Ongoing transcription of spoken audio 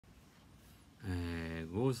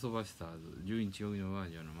ゴーストバスターズJunichi Oginoバー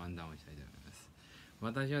ジョンの漫談をしたいと思います。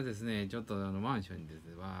私はですね、ちょっとマンションにです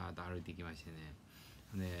ね、わーっと歩いてきましてね、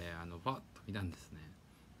で、パッと見たんですね。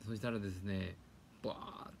そしたらですね、バー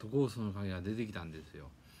ッとゴーストの影が出てきたんですよ。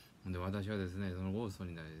で、私はですね、そのゴースト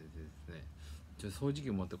になってですね、掃除機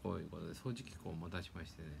を持ってこういうことで掃除機を持たしま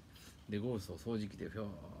してね、で、ゴーストを掃除機でひょーっ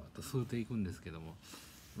と吸うていくんですけども、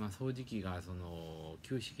掃除機がその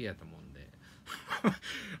旧式やったもんで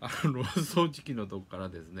掃除機のとこから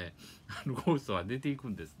ですねゴーストは出ていく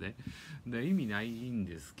んですね。で意味ないん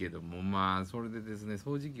ですけども、それでですね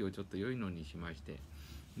掃除機をちょっと良いのにしまして、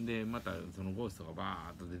でまたそのゴーストが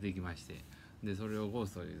バーッと出てきまして、でそれをゴー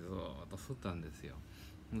ストにずーっと吸ったんですよ。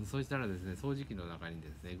そしたらですね掃除機の中にで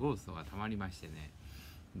すねゴーストがたまりましてね、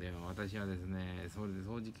で私はですねそれで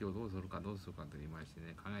掃除機をどうするかと言いまして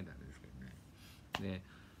ね考えたんですけどね、で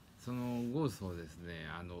そのゴーストをですね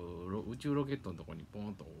宇宙ロケットのところにポ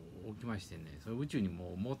ンと置きましてね、それ宇宙に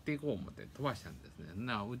もう持っていこう思って飛ばしたんですね。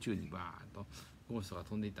宇宙にバーッとゴーストが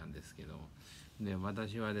飛んでいったんですけど、で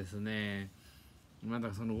私はですねま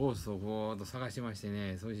たそのゴーストをこうと探しまして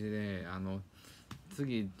ね、そしてね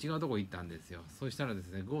次違うとこ行ったんですよ。そしたらで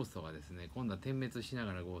すねゴーストがですね今度は点滅しな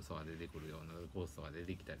がらゴーストが出てくるようなゴーストが出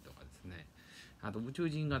てきたりとかですね、あと宇宙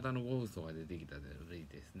人型のゴーストが出てきたり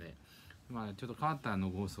ですね、ちょっと変わったゴ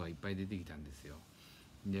ーストがいっぱい出てきたんですよ。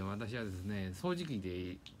で私はですね掃除機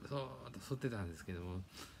でそーっと吸ってたんですけども、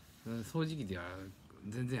掃除機では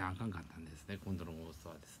全然あかんかったんですね、今度のゴースト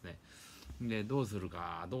はですね。でどうする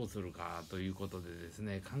かということでです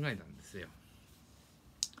ね考えたんですよ。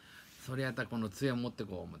それやったらこの杖を持って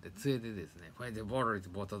こう思って杖でですねこれでボロリ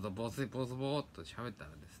ボトとボツボツボーっと喋ったら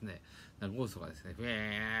ですねゴーストがですねフ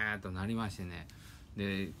ェーっとなりましてね、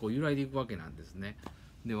でこう揺らいでいくわけなんですね。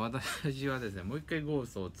で私はですねもう一回ゴー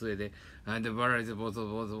ストを杖ででボロリボツ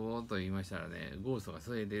ボツボーっと言いましたらね、ゴーストが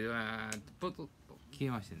杖でわーっとポトッと消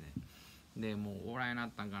えましてね、でもうオーライになっ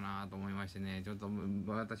たんかなと思いましてね、ちょっと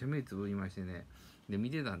私目つぶりましてね、で見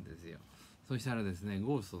てたんですよ。そしたらですね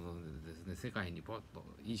ゴーストのですね世界にポッと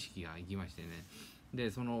意識が行きましてね、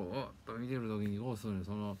でそのおっと見てる時にゴーストの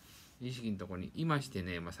その意識のところにいまして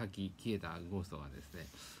ね、さっき消えたゴーストがですね、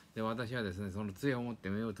で私はですねその杖を持って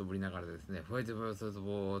目をつぶりながらですねふわいてぼー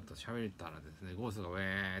っと喋ったらですねゴーストがウ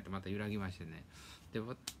ェーってまた揺らぎましてね、で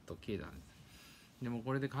ポッと消えたんです。でも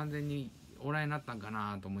これで完全にオーライになったんか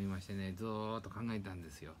なと思いましてね、ずーっと考えたんで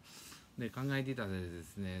すよ。で考えていたでで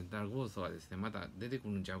すね、だからゴーストはですねまた出てく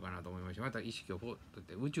るんちゃうかなと思いまして、また意識をふっとっ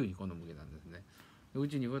て宇宙に今度向けたんですね。宇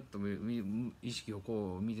宙にふっと意識を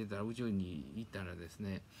こう見てたら宇宙に行ったらです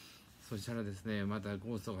ね、そしたらですねまた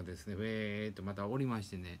ゴーストがですねウェーっとまた降りまし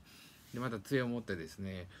てね、でまた杖を持ってです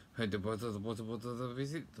ねこうやってボツボツボツボツビ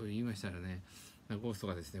シッと言いましたらね、ゴースト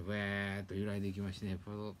がですねウェーっと揺らいでいきましてね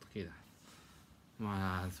ポトッと消えた。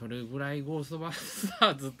それぐらいゴーストバス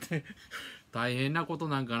ターズって大変なこと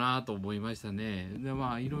なんかなと思いましたね。で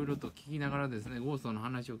いろいろと聞きながらですねゴーストの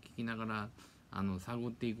話を聞きながら探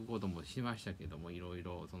っていくこともしましたけども、いろい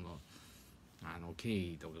ろその経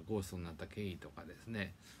緯とかゴーストになった経緯とかです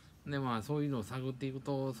ね、でそういうのを探っていく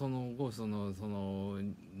とそのゴーストのその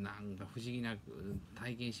なんか不思議な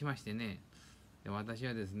体験しましてね、で私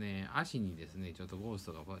はですね足にですねちょっとゴース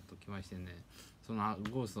トがふわっと来ましてね、その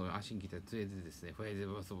ゴーストの足に来た杖でですねフェーで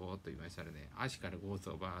ボソボーっと言いましたらね、足からゴース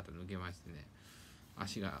トがバーッと抜けましてね、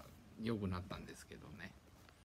足が良くなったんですけどね。